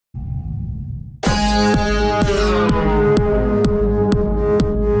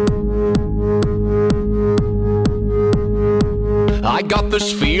I got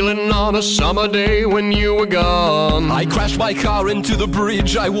this feeling on a summer day when you were gone. I crashed my car into the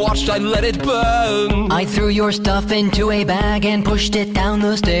bridge, I watched, I let it burn. I threw your stuff into a bag and pushed it down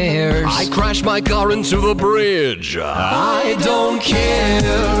the stairs. I crashed my car into the bridge. I don't care,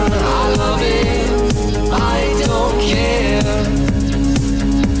 I love it, I don't care.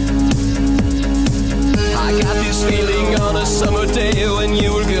 I got this feeling on a summer day when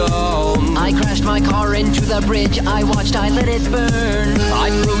you were gone. I crashed my car into the bridge, I watched, I let it burn. I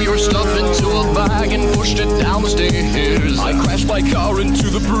threw your stuff into a bag and pushed it down the stairs. I crashed my car into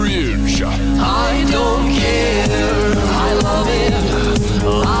the bridge. I don't care, I love it,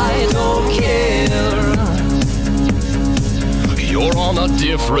 I don't care. You're on a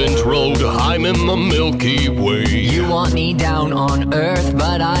different road, I'm in the Milky Way. You want me down on Earth,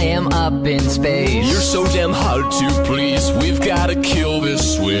 but I am up in space. You're so damn hard to please, we've gotta kill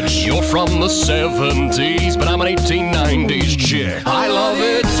this switch. You're from the 70s, but I'm an 1890s chick. I love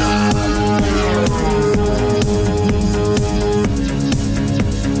it.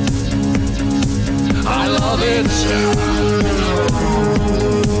 I love it.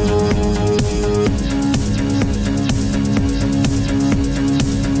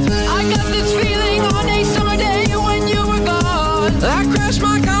 I crashed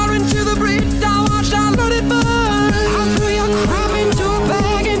my car into the bridge, I watched, I let it burn. I threw your crap into a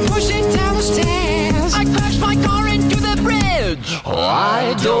bag and pushed it down the stairs. I crashed my car into the bridge.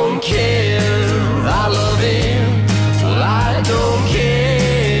 I don't care, I love it, I don't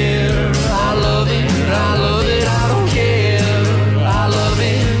care. I love it, I love it, I don't care. I love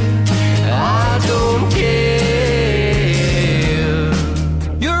it, I don't care.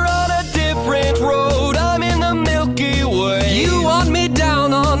 You're on a different road, I'm in the Milky Way. You want me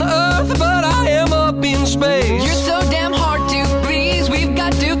down on Earth, but I am up in space. You're so damn hard to please, we've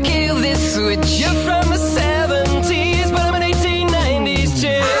got to kill this switch. You're from the 70s, but I'm an 1890s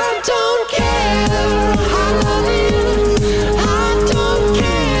chick. I don't care, I love it, I don't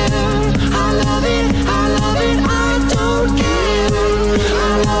care. I love it, I love it, I don't care.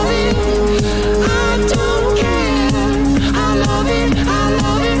 I love it, I don't care. I love it, I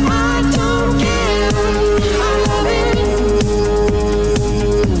love it, I don't care. I love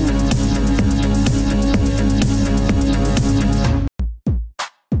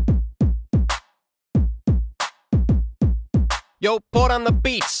Yo, put on the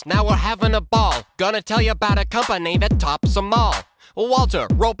beats, now we're having a ball. Gonna tell you about a company that tops them all. Walter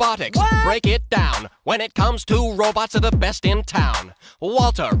Robotics, What? break it down. When it comes to robots, are the best in town.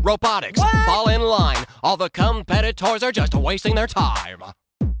 Walter Robotics, What? fall in line. All the competitors are just wasting their time.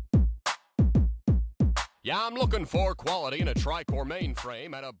 Yeah, I'm looking for quality in a tri-core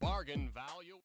mainframe at a bargain value.